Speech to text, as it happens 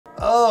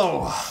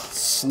Oh,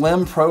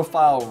 slim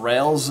profile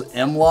rails,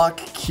 M-lock,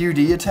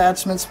 QD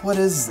attachments. What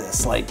is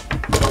this? Like,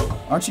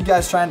 aren't you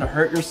guys trying to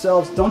hurt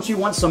yourselves? Don't you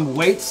want some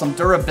weight, some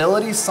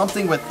durability,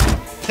 something with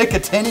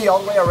Picatinny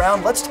all the way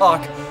around? Let's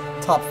talk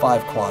top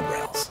 5 quad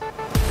rails.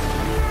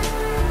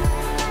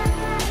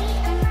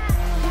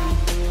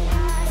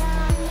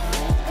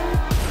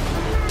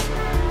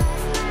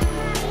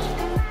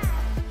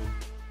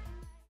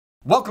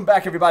 Welcome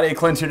back, everybody.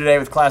 Clint here today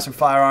with Classic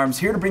Firearms,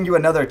 here to bring you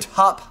another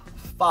top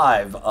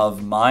 5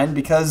 of mine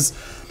because,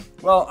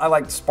 well, I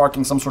like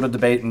sparking some sort of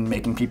debate and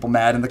making people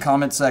mad in the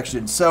comment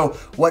section. So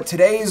what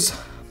today's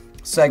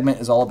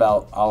segment is all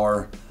about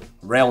our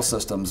rail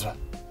systems.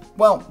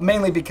 Well,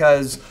 mainly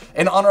because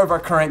in honor of our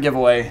current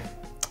giveaway,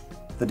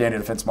 the Dandy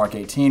Defense Mark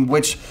 18,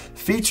 which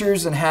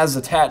features and has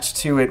attached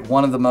to it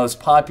one of the most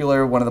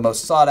popular, one of the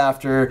most sought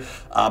after,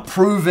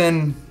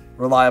 proven,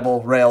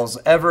 reliable rails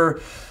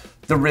ever,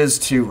 the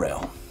RIS-2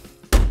 rail.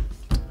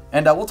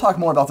 And we'll talk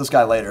more about this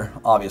guy later,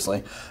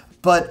 obviously.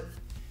 But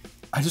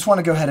I just want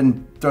to go ahead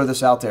and throw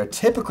this out there.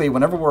 Typically,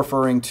 whenever we're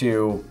referring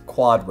to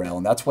quad rail,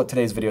 and that's what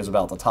today's video is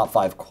about, the top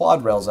 5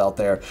 quad rails out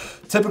there,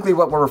 typically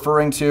what we're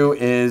referring to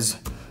is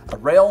a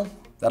rail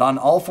that on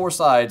all 4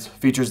 sides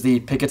features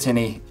the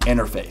Picatinny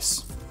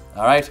interface.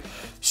 All right?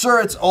 Sure,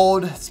 it's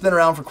old, it's been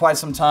around for quite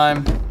some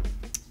time,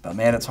 but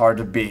man, it's hard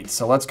to beat.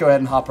 So let's go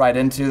ahead and hop right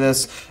into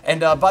this. And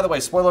by the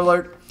way, spoiler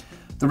alert,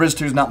 the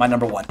RIS-2 is not my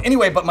number 1.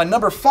 Anyway, but my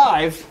number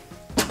 5,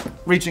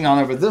 reaching on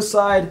over this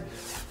side,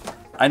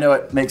 I know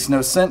it makes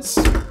no sense,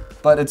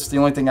 but it's the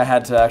only thing I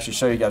had to actually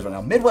show you guys right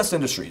now. Midwest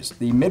Industries,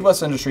 the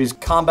Midwest Industries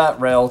Combat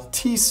Rail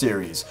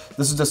T-Series.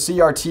 This is a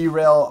CRT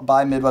rail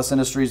by Midwest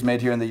Industries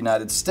made here in the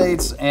United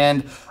States,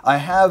 and I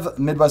have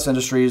Midwest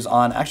Industries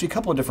on actually a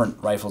couple of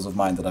different rifles of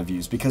mine that I've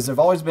used because they've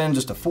always been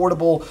just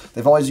affordable,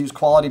 they've always used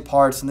quality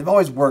parts, and they've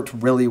always worked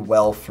really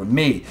well for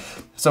me.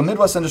 So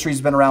Midwest Industries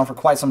has been around for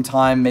quite some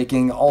time,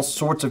 making all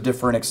sorts of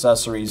different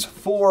accessories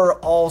for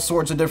all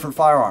sorts of different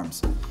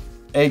firearms.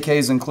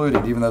 AKs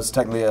included, even though it's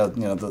technically a,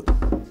 you know, the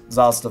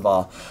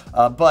Zastava.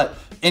 But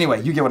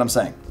anyway, you get what I'm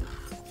saying.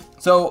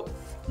 So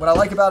what I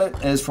like about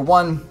it is, for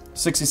one,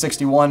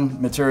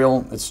 6061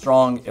 material, it's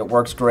strong, it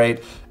works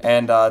great,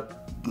 and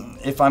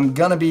if I'm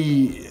gonna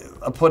be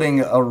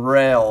putting a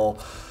rail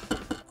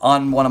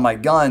on one of my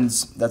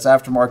guns that's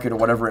aftermarket or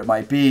whatever it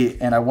might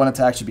be, and I want it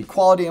to actually be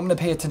quality, I'm gonna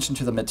pay attention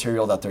to the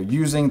material that they're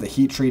using, the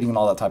heat treating and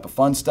all that type of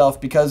fun stuff,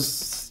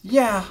 because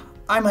yeah,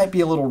 I might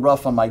be a little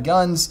rough on my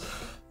guns,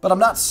 but I'm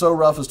not so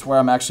rough as to where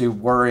I'm actually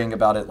worrying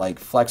about it like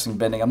flexing,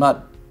 bending. I'm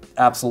not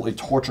absolutely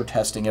torture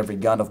testing every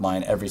gun of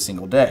mine every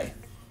single day.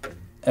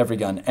 Every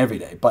gun, every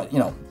day, but you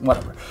know,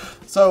 whatever.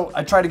 So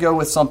I try to go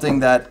with something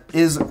that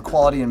is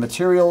quality in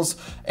materials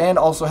and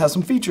also has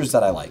some features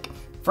that I like.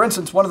 For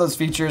instance, one of those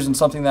features, and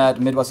something that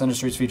Midwest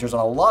Industries features on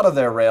a lot of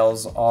their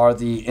rails, are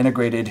the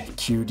integrated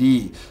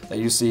QD that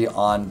you see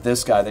on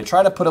this guy. They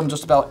try to put them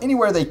just about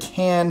anywhere they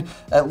can,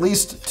 at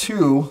least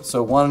 2,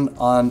 so 1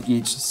 on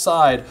each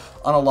side,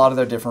 on a lot of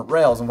their different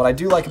rails. And what I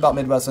do like about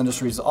Midwest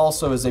Industries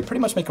also is they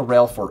pretty much make a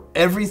rail for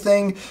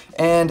everything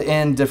and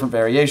in different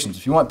variations.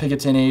 If you want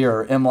Picatinny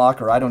or M-lock,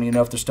 or I don't even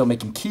know if they're still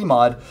making key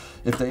mod,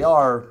 if they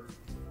are,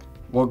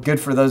 well, good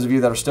for those of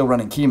you that are still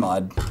running key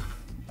mod,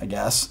 I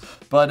guess.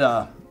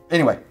 But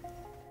anyway,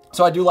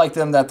 so I do like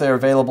them that they're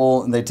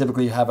available, and they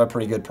typically have a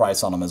pretty good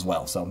price on them as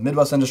well. So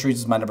Midwest Industries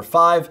is my number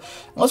 5.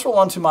 And let's roll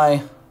on to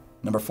my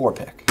number 4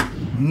 pick.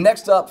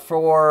 Next up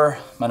for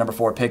my number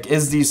 4 pick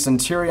is the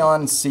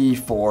Centurion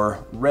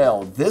C4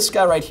 rail. This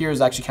guy right here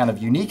is actually kind of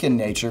unique in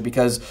nature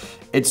because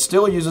it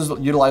still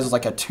utilizes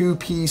like a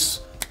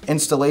 2-piece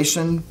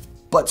installation,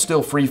 but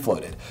still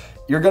free-floated.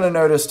 You're gonna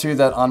notice too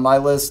that on my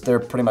list, they're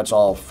pretty much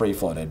all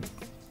free-floated.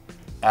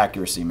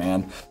 Accuracy,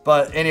 man.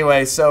 But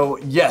anyway, so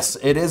yes,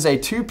 it is a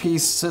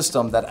 2-piece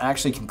system that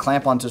actually can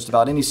clamp on just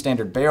about any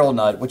standard barrel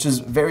nut, which is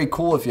very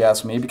cool if you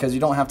ask me, because you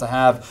don't have to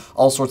have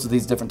all sorts of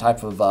these different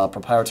types of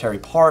proprietary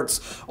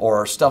parts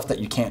or stuff that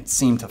you can't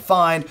seem to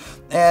find,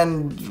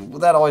 and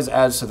that always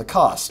adds to the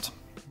cost.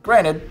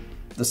 Granted,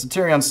 the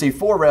Centurion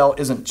C4 rail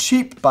isn't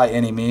cheap by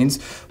any means,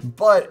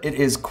 but it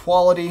is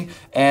quality,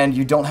 and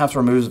you don't have to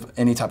remove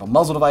any type of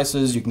muzzle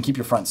devices. You can keep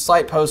your front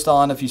sight post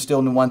on if you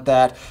still want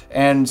that,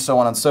 and so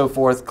on and so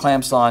forth.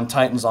 Clamps on,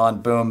 tightens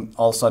on, boom,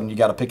 all of a sudden you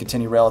got a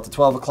Picatinny rail at the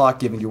 12 o'clock,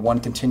 giving you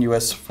 1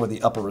 continuous for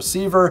the upper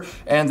receiver,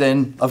 and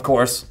then, of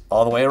course,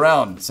 all the way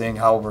around, seeing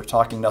how we're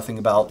talking nothing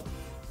about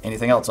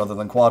anything else other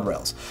than quad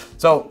rails.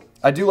 So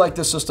I do like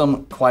this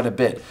system quite a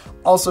bit.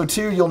 Also,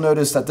 too, you'll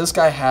notice that this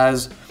guy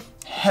has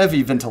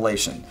heavy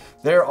ventilation.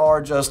 There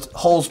are just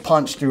holes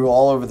punched through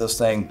all over this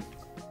thing,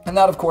 and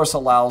that of course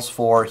allows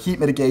for heat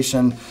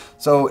mitigation.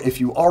 So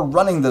if you are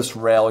running this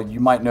rail, you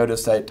might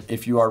notice that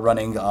if you are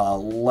running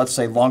let's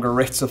say longer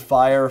rates of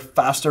fire,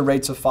 faster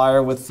rates of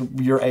fire with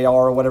your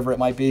AR or whatever it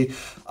might be,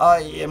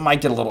 it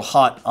might get a little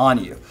hot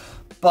on you.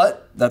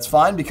 But that's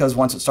fine, because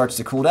once it starts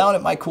to cool down,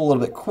 it might cool a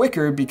little bit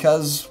quicker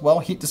because, well,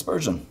 heat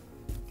dispersion.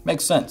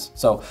 Makes sense.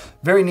 So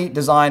very neat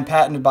design,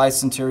 patented by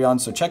Centurion.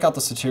 So check out the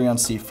Centurion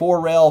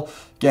C4 rail.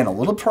 Again, a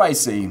little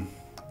pricey,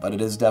 but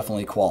it is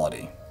definitely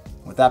quality.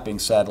 with that being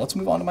said, let's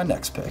move on to my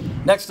next pick.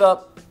 Next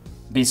up,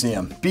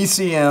 BCM.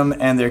 BCM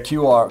and their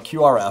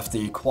QRF,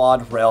 the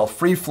quad rail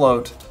free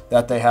float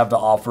that they have to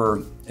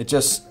offer. It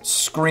just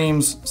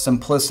screams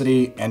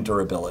simplicity and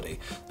durability.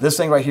 This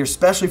thing right here,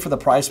 especially for the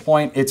price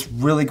point, it's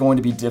really going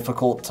to be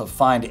difficult to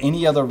find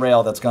any other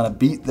rail that's gonna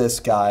beat this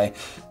guy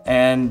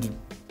and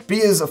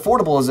be as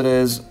affordable as it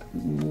is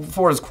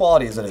for as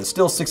quality as it is.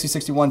 Still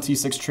 6061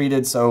 T6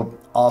 treated, so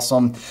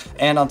awesome.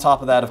 And on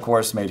top of that, of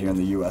course, made here in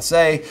the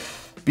USA.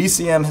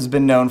 BCM has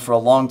been known for a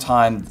long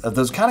time.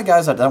 Those kind of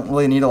guys that don't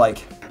really need to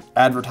like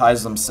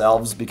advertise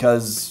themselves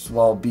because,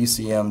 well,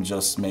 BCM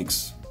just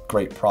makes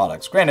great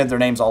products. Granted, their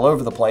name's all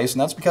over the place,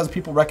 and that's because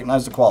people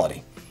recognize the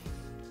quality.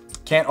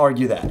 Can't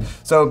argue that.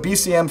 So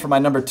BCM for my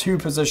number 2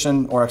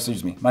 position, or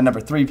excuse me, my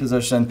number 3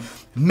 position,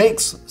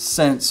 makes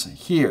sense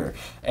here.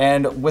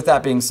 And with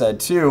that being said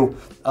too,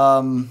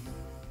 I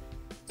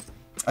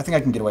think I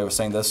can get away with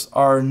saying this.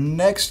 Our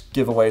next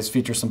giveaways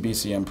feature some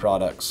BCM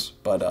products,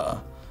 but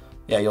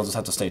yeah, you'll just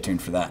have to stay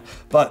tuned for that.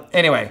 But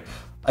anyway,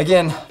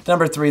 again,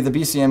 number 3, the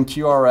BCM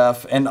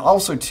QRF, and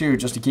also too,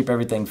 just to keep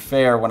everything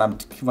fair, when I've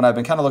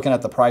been kind of looking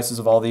at the prices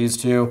of all these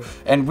two,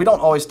 and we don't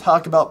always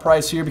talk about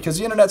price here because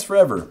the internet's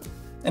forever.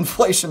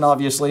 Inflation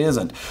obviously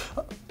isn't.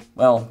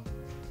 Well,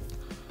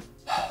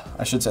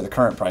 I should say the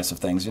current price of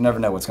things. You never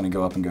know what's going to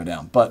go up and go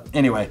down. But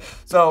anyway,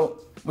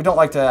 so we don't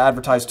like to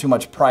advertise too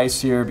much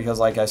price here because,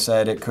 like I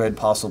said, it could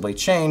possibly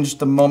change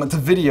the moment the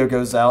video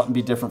goes out and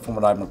be different from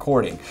what I'm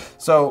recording.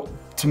 So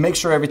to make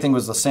sure everything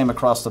was the same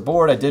across the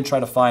board, I did try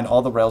to find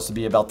all the rails to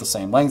be about the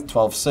same length,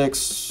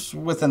 12.6,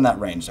 within that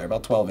range there,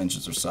 about 12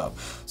 inches or so.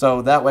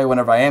 So that way,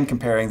 whenever I am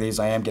comparing these,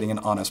 I am getting an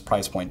honest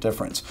price point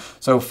difference.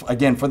 So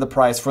again, for the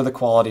price, for the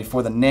quality,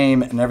 for the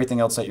name, and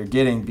everything else that you're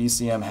getting,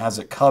 BCM has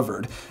it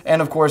covered.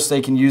 And of course, they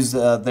can use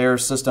their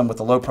system with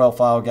the low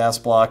profile gas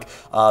block,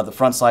 the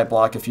front sight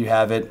block if you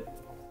have it,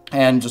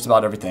 and just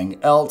about everything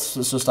else.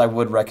 It's just I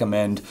would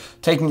recommend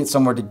taking it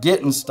somewhere to get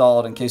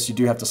installed in case you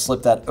do have to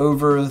slip that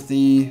over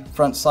the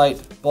front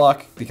sight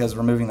block, because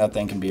removing that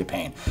thing can be a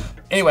pain.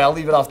 Anyway, I'll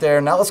leave it off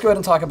there. Now let's go ahead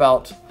and talk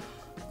about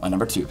my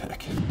number 2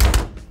 pick.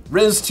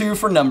 Riz 2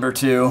 for number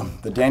 2,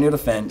 the Daniel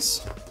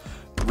Defense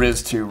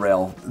Riz 2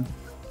 rail.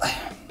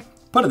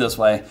 Put it this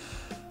way,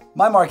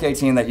 my Mark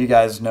 18 that you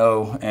guys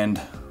know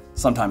and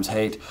sometimes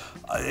hate,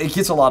 it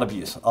gets a lot of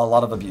use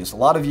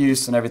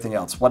and everything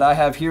else. What I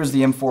have here is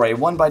the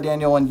M4A1 by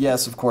Daniel, and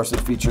yes, of course,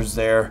 it features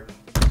their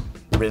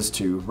Riz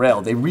 2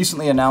 rail. They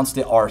recently announced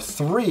the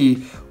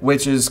R3,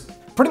 which is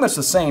pretty much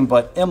the same,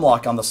 but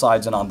M-lock on the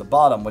sides and on the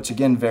bottom, which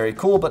again, very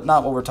cool, but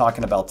not what we're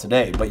talking about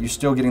today. But you're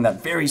still getting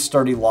that very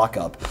sturdy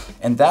lockup,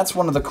 and that's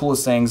one of the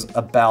coolest things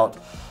about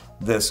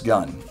this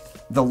gun.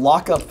 The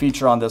lockup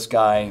feature on this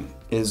guy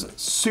is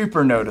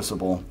super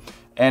noticeable.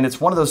 And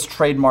it's one of those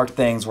trademark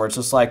things where it's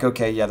just like,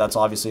 okay, yeah, that's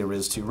obviously a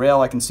Riz 2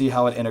 rail. I can see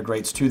how it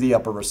integrates to the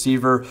upper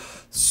receiver,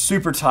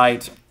 super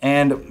tight.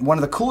 And one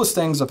of the coolest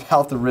things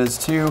about the Riz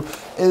 2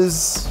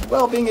 is,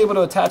 well, being able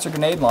to attach a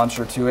grenade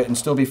launcher to it and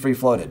still be free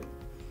floated.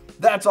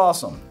 That's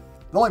awesome.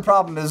 The only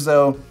problem is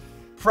though,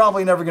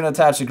 probably never gonna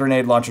attach a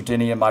grenade launcher to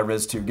any of my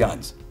Riz 2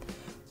 guns.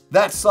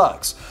 That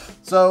sucks.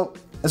 So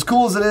as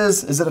cool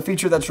as it a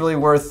feature that's really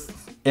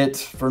worth it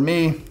for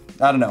me?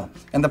 I don't know.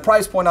 And the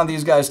price point on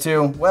these guys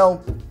too,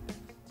 well,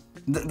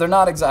 they're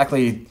not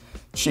exactly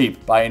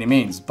cheap by any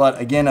means, but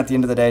again, at the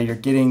end of the day, you're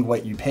getting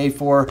what you pay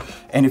for.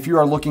 And if you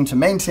are looking to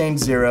maintain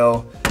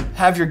 0,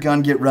 have your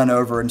gun get run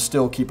over and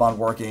still keep on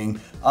working,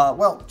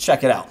 well,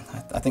 check it out.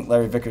 I think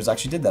Larry Vickers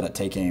actually did that at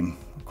Take Aim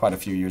quite a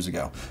few years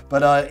ago.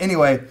 But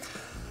anyway,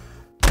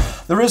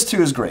 the Riz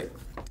 2 is great.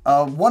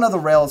 One other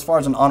rail, as far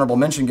as an honorable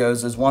mention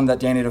goes, is one that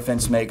Daniel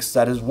Defense makes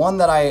that is one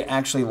that I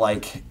actually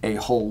like a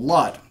whole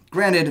lot.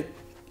 Granted,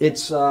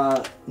 it's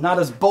not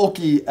as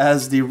bulky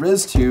as the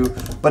Riz 2,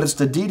 but it's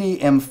the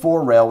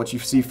DD-M4 rail, which you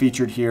see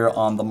featured here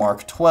on the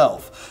Mark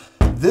 12.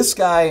 This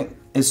guy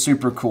is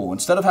super cool.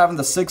 Instead of having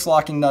the 6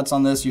 locking nuts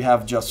on this, you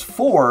have just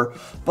 4,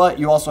 but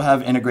you also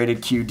have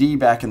integrated QD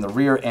back in the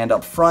rear and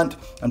up front.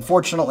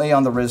 Unfortunately,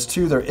 on the Riz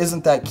 2, there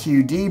isn't that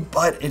QD,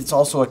 but it's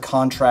also a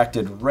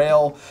contracted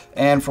rail,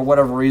 and for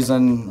whatever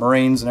reason,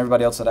 Marines and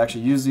everybody else that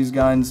actually use these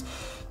guns,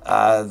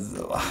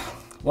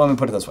 well, let me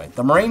put it this way.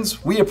 The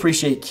Marines, we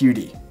appreciate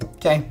QD,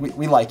 okay?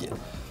 We like it.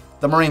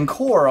 The Marine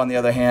Corps, on the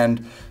other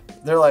hand,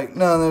 they're like,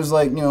 no, there's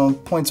like, you know,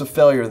 points of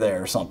failure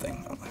there or something.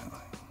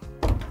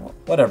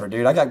 Whatever,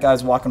 dude. I got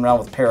guys walking around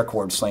with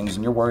paracord slings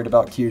and you're worried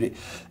about QD.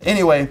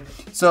 Anyway,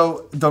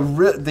 so the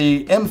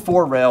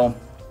M4 rail,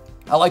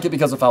 I like it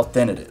because of how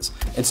thin it is.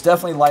 It's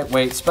definitely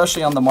lightweight,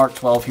 especially on the Mark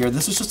 12 here.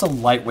 This is just a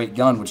lightweight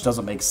gun, which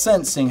doesn't make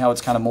sense, seeing how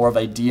it's kind of more of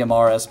a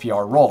DMR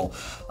SPR roll.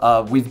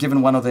 We've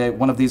given one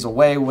of these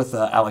away with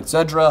Alex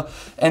Zedra,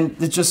 and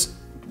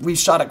we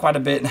shot it quite a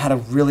bit and had a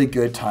really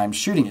good time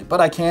shooting it.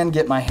 But I can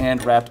get my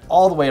hand wrapped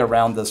all the way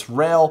around this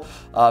rail.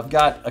 I've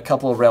got a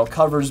couple of rail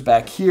covers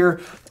back here,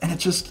 and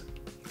it's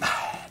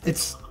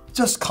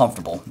just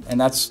comfortable, and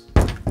that's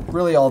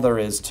really all there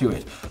is to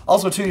it.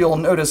 Also, too, you'll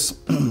notice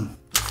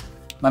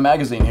my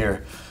magazine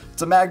here.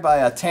 It's a mag by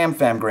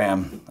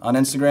TamFamgram on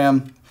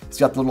Instagram. He's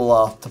got the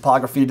little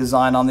topography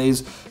design on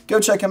these. Go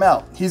check him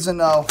out. He's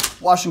in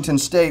Washington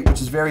State,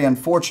 which is very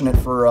unfortunate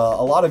for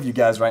a lot of you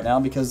guys right now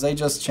because they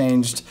just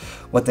changed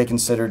what they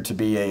considered to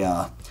be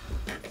a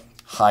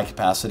high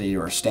capacity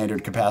or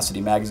standard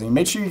capacity magazine.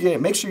 Make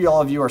sure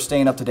all of you are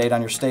staying up to date on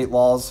your state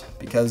laws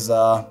because,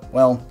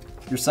 well,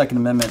 your Second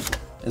Amendment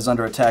is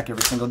under attack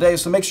every single day.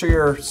 So make sure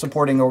you're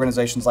supporting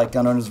organizations like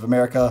Gun Owners of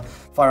America,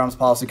 Firearms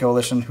Policy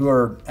Coalition, who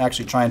are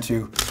actually trying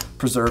to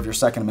preserve your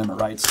Second Amendment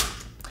rights.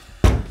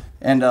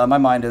 And my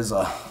mind is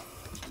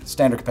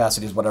standard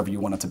capacity is whatever you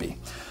want it to be.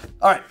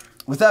 All right,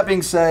 with that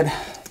being said,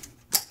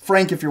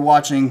 Frank, if you're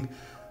watching,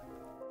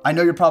 I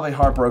know you're probably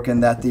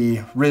heartbroken that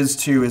the Riz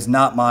 2 is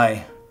not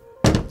my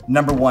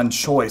 #1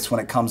 choice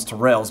when it comes to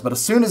rails, but as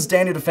soon as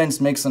Daniel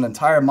Defense makes an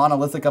entire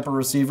monolithic upper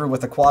receiver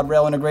with a quad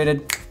rail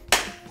integrated,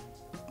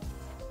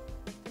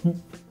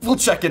 we'll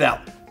check it out.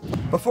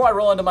 Before I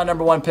roll into my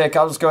 #1 pick,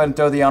 I'll just go ahead and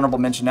throw the honorable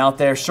mention out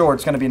there. Sure,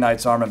 it's going to be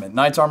Knights Armament.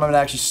 Knights Armament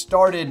actually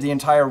started the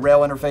entire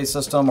rail interface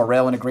system or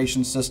rail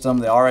integration system,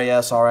 the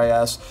RAS,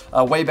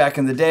 way back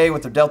in the day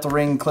with their Delta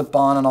Ring,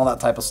 clip-on, and all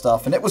that type of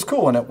stuff. And it was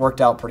cool and it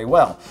worked out pretty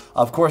well.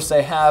 Of course,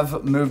 they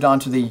have moved on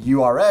to the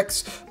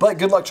URX, but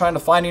good luck trying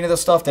to find any of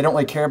this stuff. They don't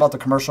really care about the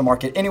commercial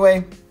market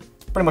anyway.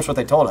 It's pretty much what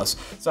they told us.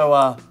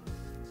 So,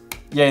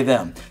 yay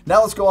them.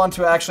 Now let's go on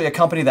to actually a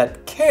company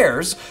that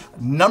cares.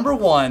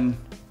 #1,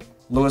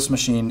 Lewis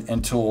Machine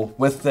and Tool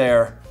with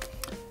their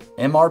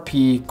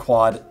MRP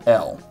Quad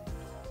L.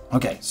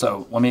 Okay,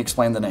 so let me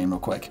explain the name real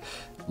quick.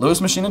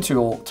 Lewis Machine and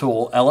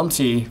Tool,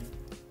 LMT,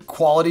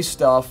 quality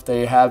stuff.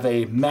 They have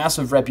a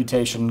massive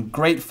reputation,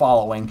 great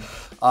following.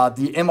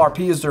 The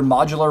MRP is their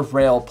modular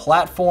rail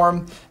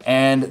platform,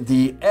 and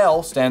the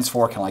L stands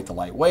for kind of like the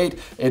lightweight.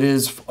 It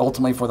is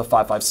ultimately for the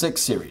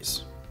 5.56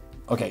 series.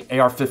 Okay,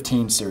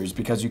 AR-15 series,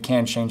 because you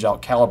can change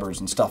out calibers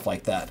and stuff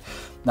like that.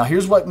 Now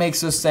here's what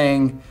makes this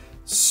thing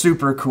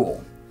super cool.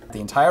 The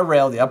entire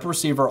rail, the upper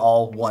receiver,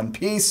 all one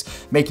piece,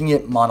 making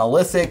it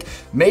monolithic,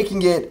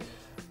 making it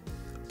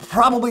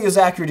probably as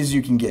accurate as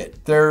you can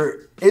get.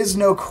 There is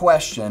no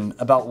question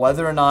about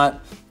whether or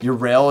not your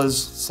rail is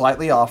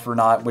slightly off or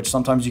not, which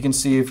sometimes you can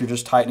see if you're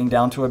just tightening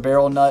down to a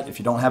barrel nut, if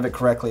you don't have it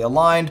correctly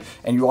aligned,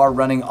 and you are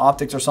running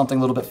optics or something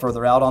a little bit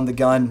further out on the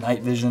gun,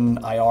 night vision,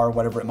 IR,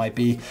 whatever it might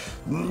be,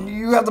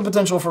 you have the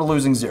potential for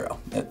losing zero.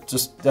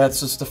 That's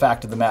just the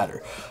fact of the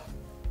matter.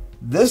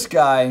 This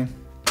guy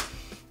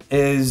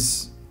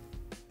is,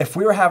 if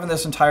we were having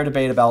this entire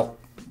debate about,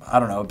 I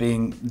don't know,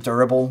 being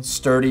durable,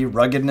 sturdy,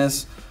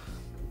 ruggedness,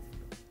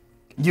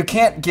 you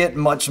can't get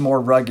much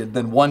more rugged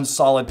than one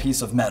solid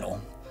piece of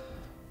metal.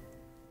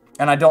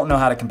 And I don't know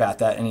how to combat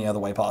that any other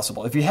way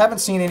possible. If you haven't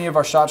seen any of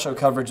our SHOT Show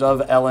coverage of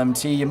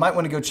LMT, you might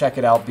want to go check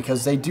it out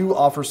because they do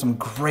offer some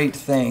great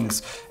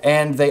things.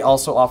 And they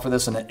also offer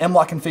this in an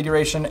M-LOK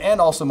configuration and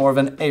also more of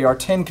an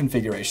AR-10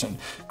 configuration.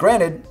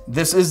 Granted,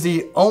 this is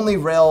the only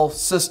rail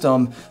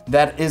system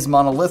that is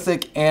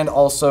monolithic and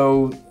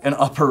also an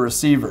upper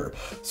receiver.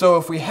 So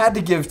if we had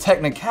to give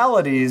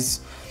technicalities,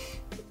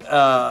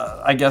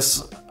 I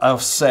guess I'll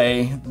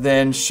say,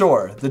 then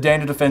sure, the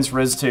Daniel Defense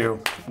Riz 2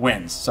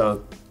 wins.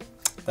 So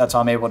that's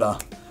how I'm able to,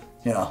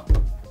 you know,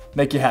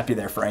 make you happy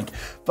there, Frank.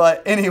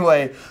 But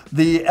anyway,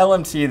 the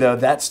LMT though,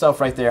 that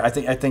stuff right there, I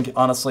think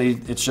honestly,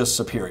 it's just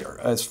superior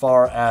as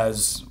far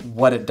as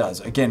what it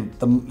does. Again,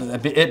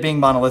 it being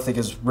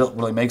monolithic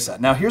really makes that.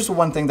 Now here's the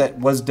one thing that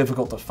was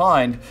difficult to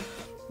find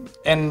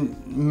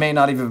and may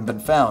not even have been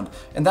found,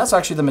 and that's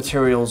actually the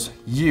materials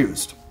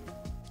used.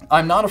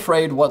 I'm not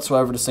afraid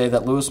whatsoever to say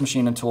that Lewis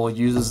Machine & Tool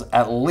uses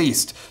at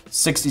least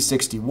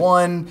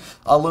 6061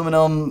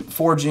 aluminum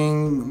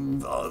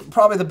forging,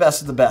 probably the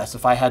best of the best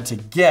if I had to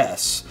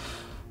guess.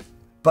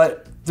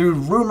 But through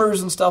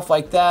rumors and stuff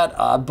like that,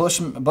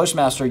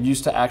 Bushmaster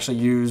used to actually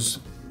use,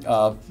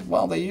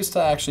 they used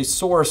to actually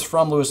source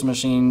from Lewis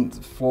Machine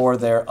for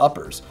their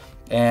uppers.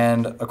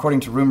 And according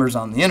to rumors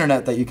on the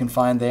internet that you can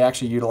find, they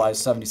actually utilize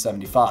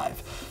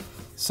 7075.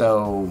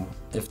 So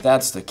if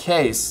that's the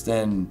case,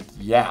 then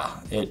yeah,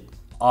 it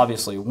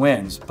obviously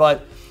wins.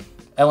 But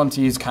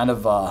LMT is kind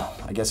of,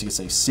 I guess you could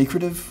say,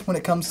 secretive when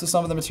it comes to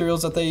some of the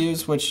materials that they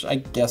use, which I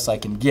guess I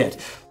can get.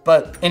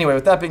 But anyway,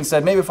 with that being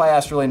said, maybe if I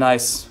asked really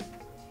nice,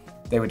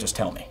 they would just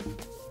tell me.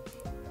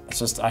 It's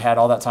just, I had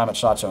all that time at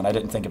SHOT Show and I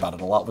didn't think about it.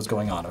 A lot was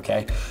going on,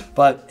 okay?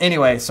 But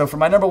anyway, so for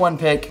my #1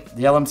 pick,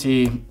 the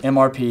LMT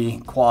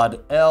MRP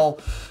Quad L,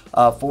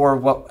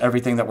 for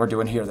everything that we're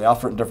doing here. They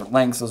offer it in different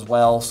lengths as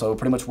well, so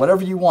pretty much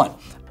whatever you want.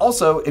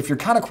 Also, if you're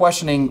kind of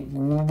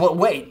questioning,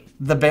 wait,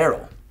 the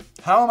barrel.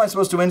 How am I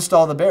supposed to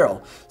install the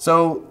barrel?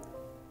 So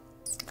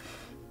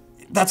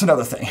that's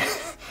another thing.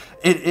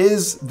 It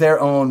is their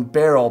own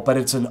barrel, but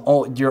it's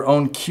your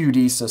own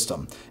QD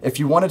system. If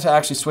you wanted to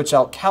actually switch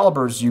out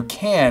calibers, you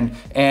can.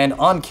 And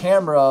on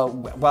camera,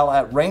 while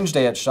at range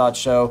day at SHOT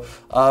Show,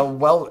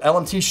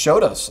 LMT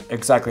showed us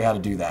exactly how to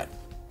do that.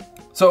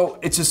 So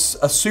it's just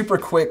a super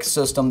quick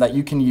system that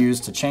you can use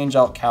to change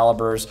out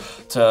calibers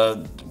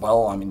to,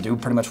 do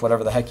pretty much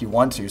whatever the heck you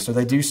want to. So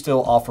they do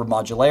still offer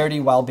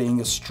modularity while being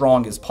as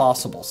strong as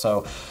possible.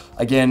 So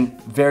again,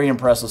 very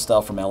impressive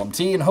stuff from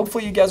LMT, and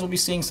hopefully you guys will be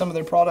seeing some of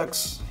their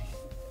products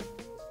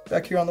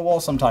back here on the wall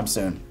sometime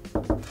soon.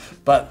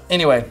 But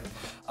anyway,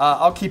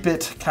 I'll keep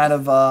it kind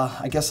of,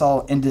 I guess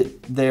I'll end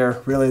it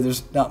there. Really,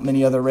 there's not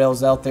many other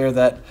rails out there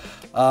that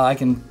I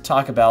can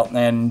talk about,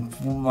 and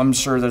I'm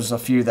sure there's a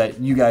few that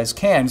you guys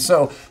can.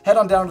 So head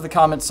on down to the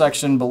comment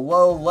section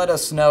below. Let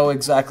us know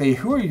exactly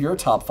who are your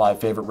top 5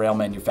 favorite rail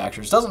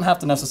manufacturers. Doesn't have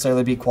to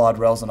necessarily be quad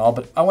rails and all,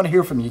 but I want to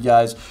hear from you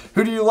guys.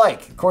 Who do you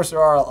like? Of course,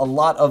 there are a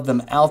lot of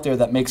them out there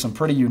that make some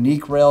pretty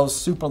unique rails,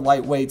 super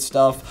lightweight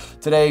stuff.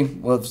 Today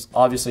was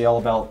obviously all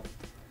about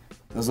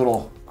those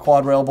little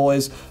quad rail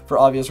boys for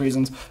obvious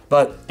reasons.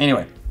 But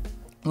anyway,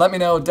 let me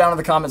know down in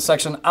the comment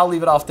section. I'll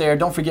leave it off there.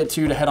 Don't forget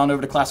to head on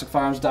over to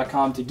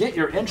classicfirearms.com to get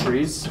your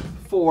entries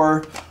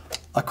for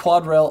a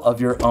quad rail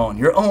of your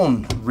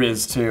own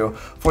Riz 2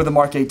 for the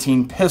Mark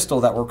 18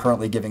 pistol that we're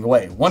currently giving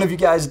away. One of you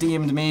guys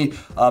DM'd me,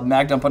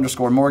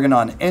 magdump_Morgan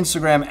on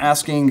Instagram,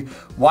 asking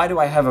why do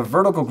I have a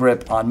vertical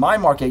grip on my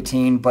Mark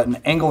 18 but an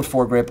angled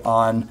foregrip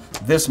on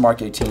this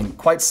Mark 18?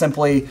 Quite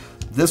simply,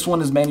 this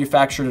one is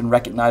manufactured and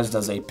recognized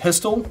as a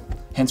pistol,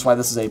 hence why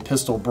this is a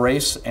pistol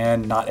brace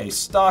and not a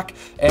stock.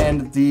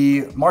 And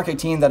the Mark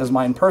 18 that is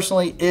mine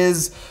personally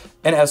is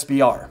an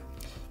SBR.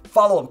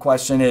 Follow-up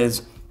question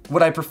is,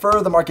 would I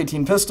prefer the Mark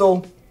 18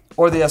 pistol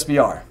or the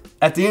SBR?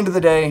 At the end of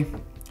the day,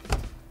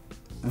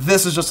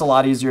 this is just a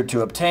lot easier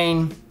to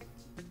obtain,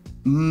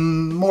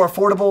 more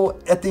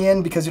affordable at the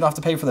end because you don't have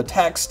to pay for the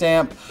tax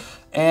stamp,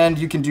 and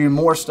you can do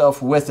more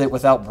stuff with it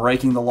without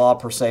breaking the law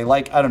per se,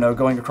 like, I don't know,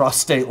 going across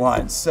state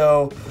lines.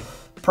 So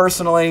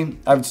personally,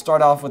 I would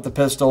start off with the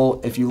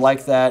pistol. If you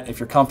like that, if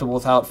you're comfortable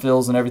with how it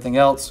feels and everything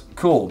else,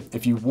 cool.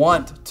 If you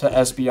want to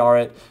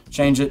SBR it,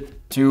 change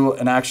it to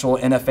an actual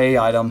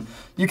NFA item,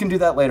 you can do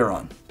that later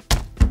on.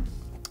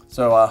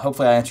 So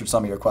hopefully I answered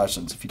some of your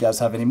questions. If you guys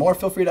have any more,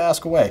 feel free to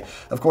ask away.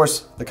 Of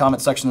course, the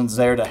comment section is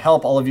there to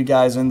help all of you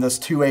guys in this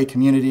 2A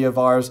community of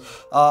ours,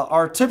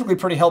 are typically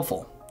pretty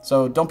helpful.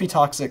 So don't be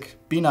toxic,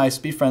 be nice,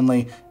 be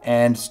friendly,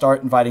 and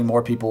start inviting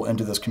more people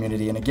into this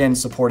community. And again,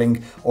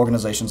 supporting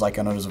organizations like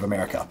Gun Owners of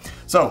America.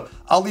 So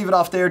I'll leave it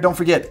off there. Don't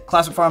forget,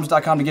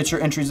 classicfirearms.com to get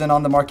your entries in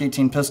on the Mark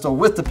 18 pistol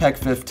with the PEC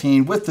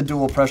 15, with the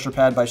dual pressure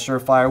pad by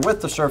Surefire,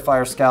 with the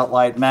Surefire Scout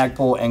Light,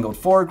 Magpul angled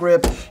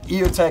foregrip,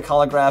 EOTech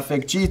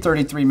holographic,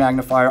 G33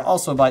 magnifier,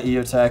 also by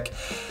EOTech,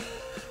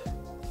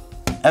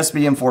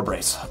 SBM4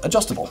 brace,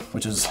 adjustable,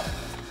 which is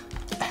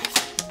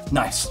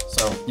nice.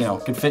 So, you know,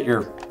 can fit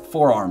your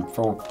forearm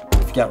for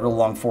if you got real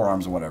long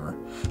forearms or whatever.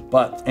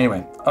 But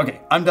anyway, okay,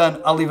 I'm done.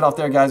 I'll leave it off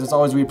there, guys. As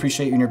always, we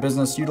appreciate you and your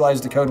business.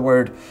 Utilize the code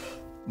word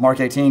Mark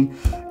 18.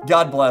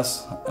 God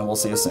bless, and we'll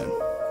see you soon.